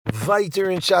Weiter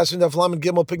in Shas and Daf Lamed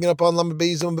Gimel, picking up on Lamed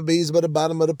Beis and Beis, but the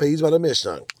bottom of the page, about a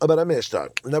Mishnah.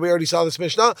 Now we already saw this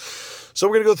Mishnah, so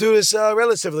we're going to go through this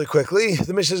relatively quickly.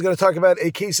 The Mishnah is going to talk about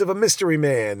a case of a mystery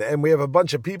man, and we have a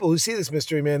bunch of people who see this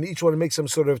mystery man. Each one to make some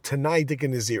sort of Tanai Dik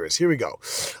and Naziris. Here we go.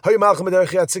 6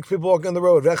 people walking on the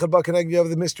road. You have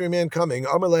the mystery man coming.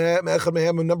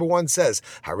 Number 1 says,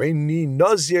 Hareini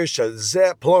Nazir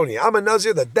Shazeh Ploni. I'm a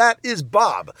Nazir that is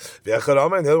Bob. And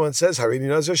the other one says, Hareini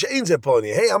Nazir She'ein Zeh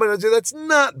Ploni. Hey, I'm a Nazir that's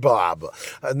not Bob.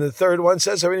 And the third one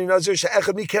says, Hareini Nazir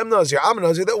She'echad Mikem Nazir. I'm a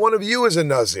Nazir that one of you is a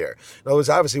Nazir. In other words,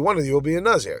 obviously one of you will be a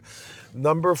Nazir.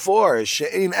 Number 4,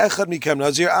 She'ein Echad Mikem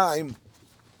Nazir. I'm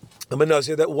a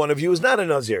Nazir that one of you is not a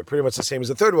Nazir. Pretty much the same as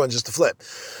the third one, just to flip.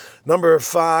 Number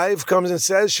 5 comes and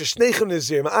says, Sheshnechem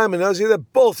Nazirim. I'm a Nazir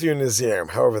that both of you are Nazirim.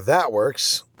 However that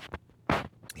works,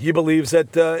 he believes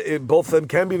that both of them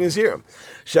can be Nazirim.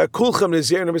 Shakulchem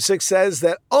Nazir. Number 6 says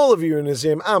that all of you are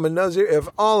Nazirim. I'm a Nazir if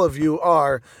all of you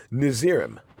are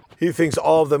Nazirim. He thinks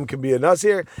all of them can be a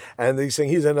Nazir, and he's saying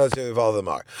he's a Nazir if all of them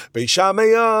are. He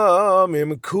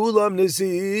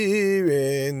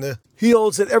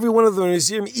holds that every one of them are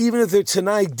Nazirim, even if their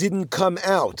Tanai didn't come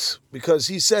out, because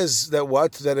he says that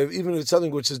even if it's something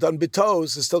which is done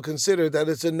bitos, is still considered that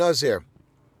it's a Nazir.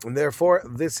 And therefore,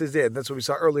 this is it. That's what we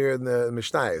saw earlier in the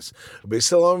Mishnayos. They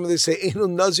say,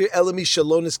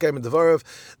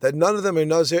 that none of them are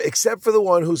Nazir, except for the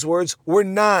one whose words were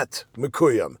not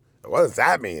Mekuyam. What does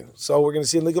that mean? So we're going to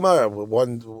see in the Gemara,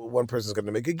 one person's going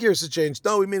to make a gears change.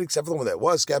 No, we mean except for the one that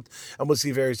was kept, and we'll see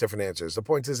various different answers. The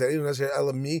point is that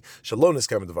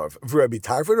Rabbi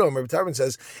Tarfon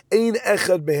says, Ein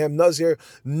echad mehem Nazir,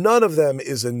 none of them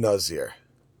is a Nazir.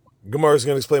 Gemara is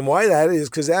going to explain why that is,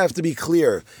 because they have to be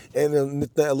clear, and a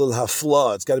little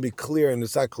hafla. It's got to be clear, and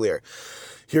it's not clear.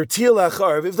 Here, if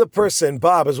the person,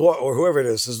 Bob, or whoever it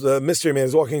is the mystery man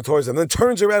is walking towards them, then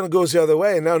turns around and goes the other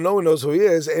way, and now no one knows who he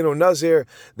is, ain't no Nazir,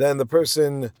 then the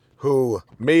person who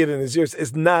made a Nazir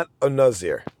is not a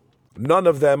Nazir. None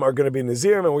of them are going to be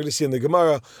Nazirim, and we're going to see in the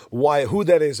Gemara who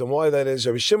that is and why that is.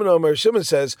 Rabbi Shimon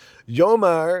says,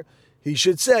 Yomar, he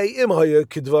should say, Im haya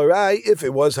kidvarai, if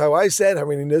it was how I said,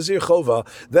 Harini Nazir Chova,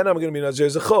 then I'm going to be Nazir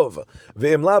Zechova.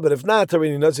 Ve'im la, but if not,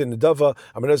 Harini Nazir Nedava,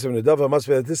 I'm a Nazir Nedava. It must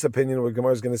be that this opinion, what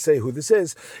Gemara is going to say, who this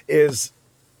is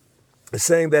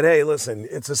saying that, hey, listen,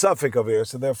 it's a suffix over here,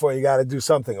 so therefore you got to do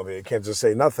something over here. You can't just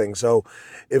say nothing. So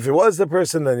if it was the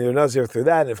person, then you're Nazir through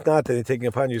that. If not, then you're taking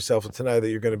upon yourself tonight that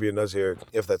you're going to be a Nazir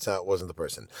if wasn't the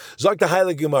person. Zok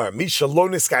Haile Gemara,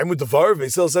 Mishalonis Kaimu Devar. He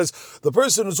says the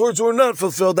person whose words were not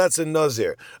fulfilled, that's a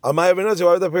Nazir. Am I have a Nazir?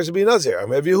 Why would that person be a Nazir?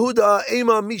 Am I have Yehuda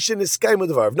Ema Mishin Kaimu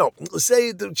Devar? No,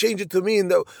 change it to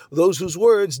mean those whose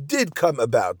words did come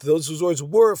about, those whose words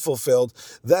were fulfilled.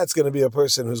 That's going to be a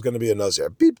person who's going to be a Nazir.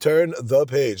 Beep turn the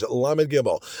page. Lamed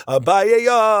Gimel.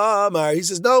 Abaye Amar. He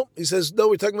says no.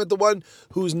 We're talking about the one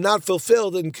who's not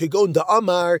fulfilled. And Kigon da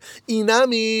Amar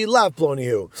Inami Lav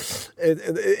Plonihu.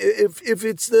 If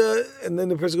it's and then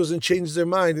the person goes and changes their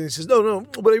mind and he says no.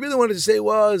 What I really wanted to say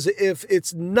was if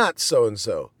it's not so and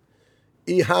so.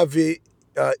 Ihavi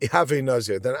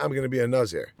Nazir, then I'm going to be a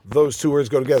Nazir. Those two words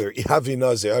go together. Ihavi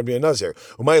Nazir, I'd be a Nazir.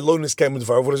 Umay lo niskayim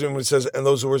d'var. What does it mean when it says, and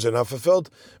those words are not fulfilled?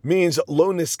 Means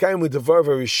lo niskayim d'var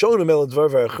v'rishonim el d'var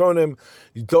v'achronim.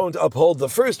 You don't uphold the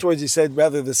first words he said,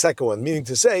 rather the second one. Meaning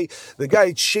to say, the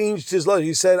guy changed his logic.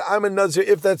 He said, I'm a Nazir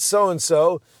if that's so and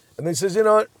so. And then he says, you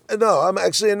know what? No, I'm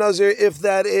actually a Nazir if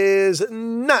that is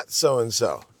not so and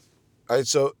so. All right,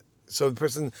 so the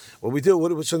person, which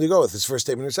one do you go with? His first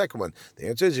statement or second one? The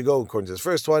answer is you go according to his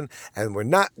first one, and we're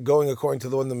not going according to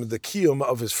the one the kiyum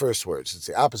of his first words. It's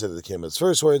the opposite of the kiyum of his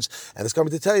first words, and it's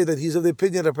coming to tell you that he's of the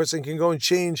opinion that a person can go and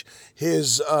change he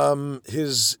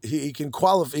can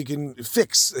qualify, he can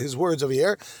fix his words over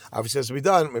here. Obviously, it has to be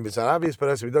done. Maybe it's not obvious, but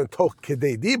it has to be done. Toch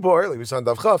kedei dibor, like we saw in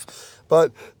Daf Chaf,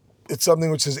 but it's something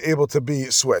which is able to be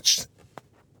switched.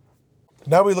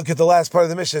 Now we look at the last part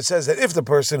of the Mishnah. It says that if the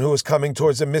person who was coming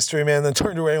towards the mystery man then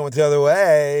turned around and went the other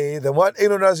way, then what?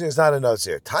 Eino Nazir is not a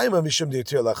Nazir. Taima mishum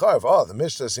di'tir lacharv. Oh, the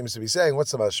Mishnah seems to be saying, what's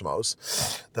the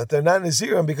mashmos? That they're not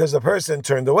Nazirim because the person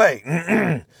turned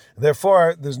away.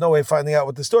 Therefore, there's no way finding out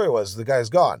what the story was. The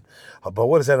guy's gone. But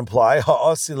what does that imply?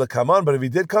 Ha'asi l'kaman. But if he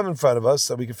did come in front of us,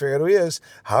 so we can figure out who he is,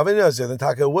 Havi Nazir, then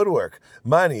Taka woodwork.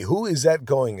 Mani, who is that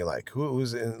going like?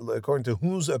 According to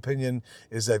whose opinion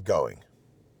is that going?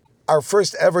 Our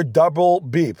first ever double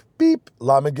beep. Beep,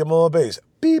 Lamed Gimel Beis.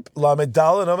 Beep, Lamed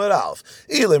Daled Amud Aleph.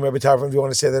 Elim Rabbi Tarfon, if you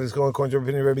want to say that it's going according to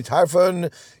opinion of Rabbi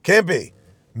Tarfon, can't be.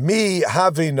 Me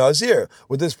Havi Nazir.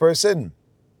 Would this person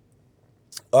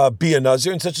be a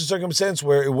Nazir in such a circumstance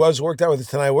where it was worked out, where the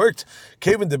Tanai worked.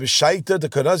 Kevin the Bishaita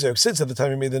the Nazir, since at the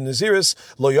time he made the Naziris,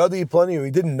 Lo Yadi Ploni,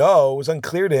 he didn't know, it was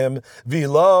unclear to him.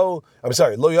 Lo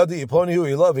Yadi Ploni who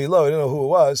he loved, he didn't know who it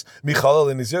was. Michalal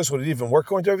the Naziris, would it even work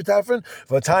going to Rabbi Tarfon?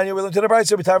 Vatanya, we looked at the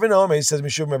Brayso, Rabbi Tarfon Omer, he says,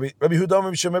 Mishum Rabbi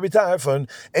Hudam, Mishum Rabbi Tarfon,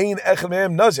 Ein Echad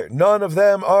Mehem Nazir. None of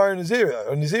them are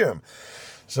Nazirim.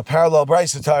 It's a parallel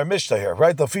brayso to our Mishnah here,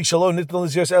 right? The fishalon nitnul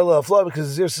naziris ela hafla,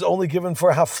 because the naziris is only given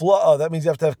for hafla. That means you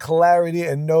have to have clarity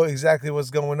and know exactly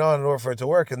what's going on in order for it to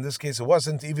work. In this case, it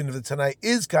wasn't. Even if the Tanai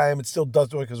is kaim, it still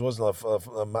doesn't work because it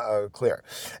wasn't clear.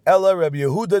 Ella Rabbi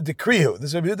Yehuda dekrihu.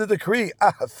 This is Rabbi Yehuda decree.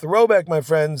 Throwback, my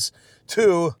friends,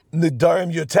 to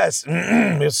Nidarim Yotes.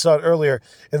 We saw it earlier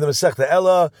in the Masechta.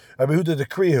 Ella Rabbi Yehuda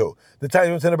dekrihu. The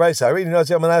time of Tenebraisa. I read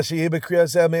Nazir Manashi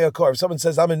Yibekriya Meya Kor. If someone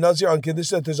says I'm a Nazir on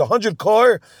condition that there's 100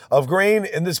 kor of grain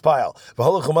in this pile, he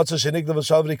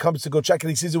comes to go check it,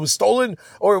 he sees it was stolen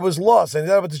or it was lost, and he's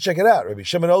not able to check it out. Rabbi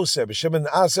Shimon Oser, Rabbi Shimon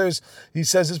Asers, he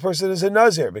says this person is a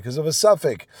Nazir because of a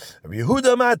suffix. Rabbi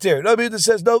Yehuda Matir. Rabbi Yehuda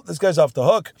says nope, this guy's off the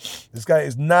hook. This guy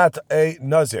is not a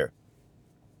Nazir,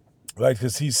 right?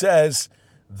 Because he says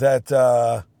that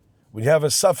when you have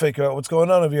a suffix about what's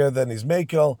going on over here, then he's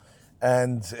Mekel.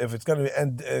 And if it's going to be,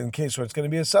 and in case where it's going to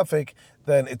be a suffix,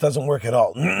 then it doesn't work at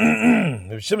all.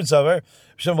 Shimon Savar,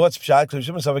 what's pshat?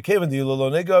 Shimon Savar came in the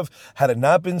Negov, had it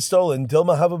not been stolen,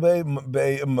 Dilma Havabe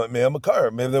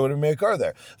Makar. Maybe there would have been a car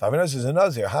there. Havinaz is a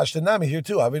Nazir. Hashtanami here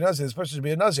too. Havinaz, this person should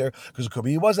be a Nazir because it could be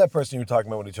he was that person you were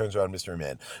talking about when he turns around, Mr.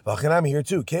 Man. Vachanami here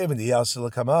too. Kevin the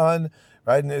Yasila Kaman,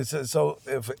 right? And so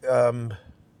if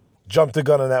jumped the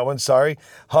gun on that one, sorry.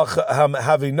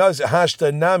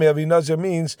 Hashta nami havinazir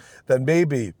means that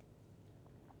maybe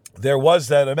there was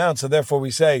that amount, so therefore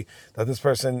we say that this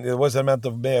person, there was an amount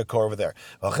of me'akor over there.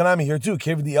 Here too, if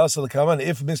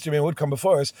Mr. Man would come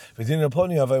before us, if we didn't know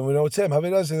and we know it's him,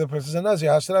 havinazir, the person's a nazir.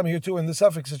 Hashtanami here too, in the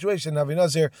suffix situation,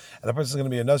 havinazir, and the person's going to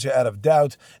be a nazir out of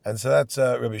doubt, and so that's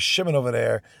Rabbi Shimon over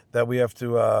there that we have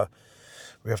to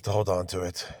hold on to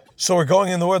it. So we're going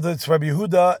in the word that's Rabbi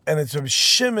Yehuda, and it's Rabbi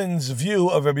Shimon's view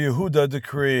of Rabbi Yehuda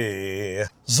decree.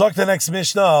 Zok the next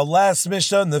Mishnah, last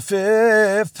Mishnah in the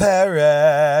 5th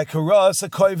parak. Haras a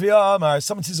koi v'amar.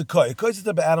 Someone sees a koi. A koi is a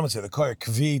type of animal here. The koi are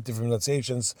kvi, different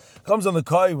pronunciations. Comes on the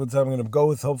koi, which I'm going to go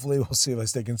with. Hopefully, we'll see if I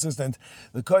stay consistent.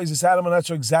 The koi is this animal. I'm not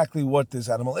sure exactly what this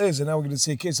animal is, and now we're going to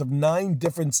see a case of 9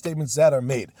 different statements that are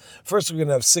made. First, we're going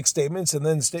to have 6 statements, and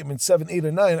then statements 7, 8,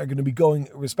 and 9 are going to be going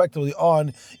respectively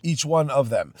on each one of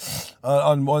them.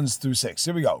 On 1s through 6.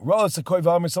 Here we go.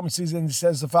 Someone sees it and he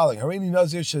says the following: Harini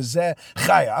Nazir shezeh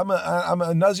chaya. I'm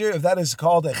a Nazir if that is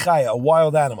called a chaya, a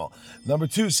wild animal. Number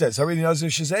 2 says Harini Nazir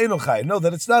shezeh eno chaya. No,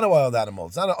 that it's not a wild animal.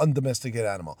 It's not an undomesticated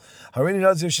animal. Harini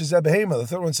Nazir shezeh behema. The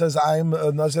third one says I'm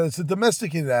a Nazir that's a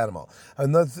domesticated animal.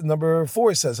 And number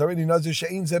 4 says Harini Nazir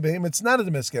she'ein zeh behema. It's not a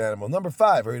domesticated animal. Number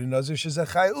 5 Harini Nazir shezeh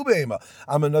chaya ubehema.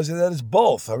 I'm a Nazir that is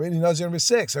both. Harini Nazir number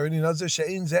 6 Harini Nazir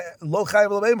she'ein zeh lo chaya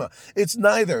v'lo. It's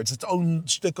neither. It's its own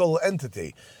shtickle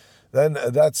entity. Then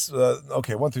that's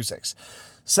okay. 1 through 6.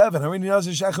 7. That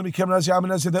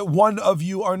one of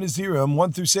you are Nazirim.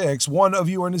 1 through 6. One of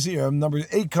you are Nazirim. Number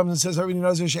 8 comes and says that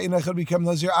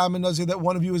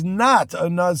one of you is not a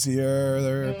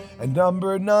Nazir. And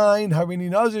number 9, Number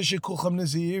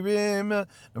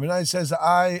 9 says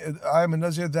I'm a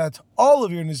Nazir that all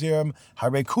of you are Nazirim.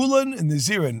 Hare Kulan and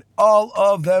Nazirin. All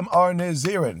of them are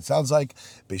Nazirin. Sounds like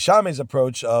Bishame's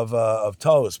approach of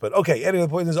toast. But okay, anyway, the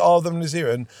point is all of them are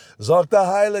Nazirin. Zokta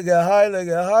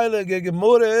heilige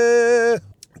gemure.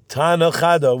 Tana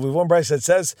Chado. We have one Bryce that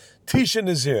says Tisha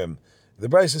Nazirim. The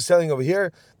Bryce is telling over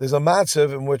here, there's a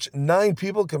matzav in which 9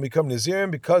 people can become Nazirim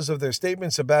because of their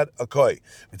statements about a koi.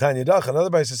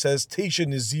 Another Bryce says Tisha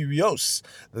Nazirios.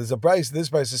 There's a Bryce. This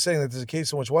Bryce is saying that there's a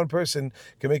case in which one person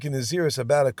can make a Naziris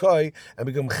about a koi and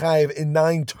become chayiv in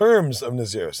 9 terms of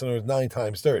Naziris. In other words, 9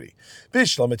 times 30.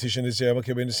 Bishlam Tisha Nazirim.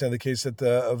 Okay, we understand the case that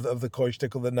of the koi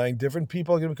shtickle that 9 different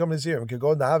people are going to become Nazirim. We could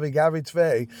go into Havi Gavi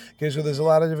Tvei, case where there's a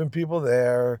lot of different people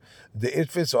there. The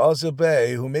Itfis or Alzil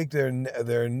Bay who make their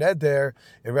neder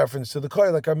in reference to the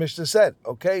koi, like our Mishnah said.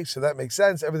 Okay, so that makes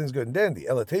sense. Everything's good and dandy.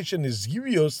 Elatation is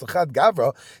Zirios L'chad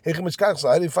Gavra. I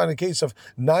didn't find a case of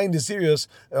 9 Zirios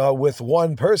with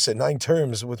one person, 9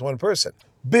 terms with one person.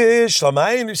 Bishlam,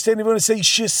 I understand you want to say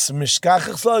shis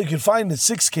mishkachach. You can find the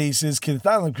 6 cases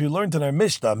like we learned in our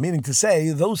Mishnah, meaning to say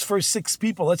those first 6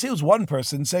 people. Let's say it was one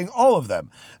person saying all of them.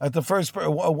 At the first,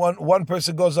 one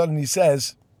person goes on and he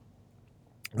says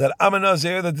that I'm a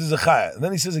Nazir, that this is a chaya. And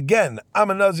then he says again, I'm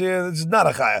a Nazir, this is not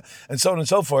a chaya. And so on and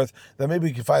so forth. Then maybe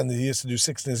we can find that he has to do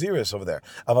 6 Naziris over there.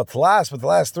 But the last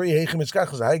 3, how are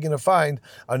you going to find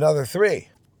another 3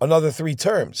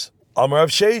 terms? Amar of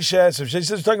Sheishes. If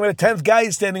Sheishes is talking about a 10th guy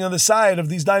standing on the side of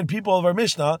these 9 people of our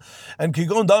Mishnah, and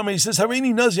Kigon Dama, he says,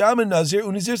 Harini Nazir, I'm a Nazir,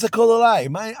 Unizir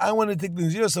Sakolalai. I want to take the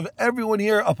Naziros of everyone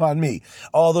here upon me.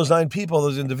 All those 9 people,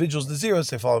 those individuals,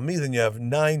 Naziros, they follow me, then you have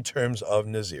 9 terms of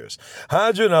Naziros.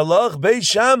 Hadron Allah, Beis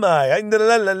Shammai,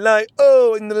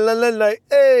 oh,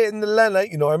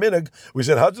 you know our minhag. We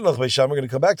said Hadron Allah, Beis Shammai, we're going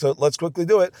to come back to it. Let's quickly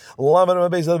do it.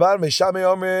 Beis Shammai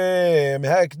Omrim,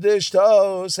 Hekdish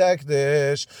Tos,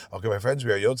 Hekdish. Okay, my friends,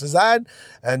 we are Yotze Zad,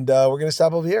 and we're going to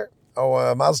stop over here.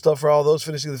 Mazel tov for all those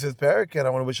finishing the 5th parak, and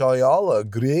I want to wish all y'all a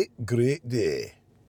great, great day.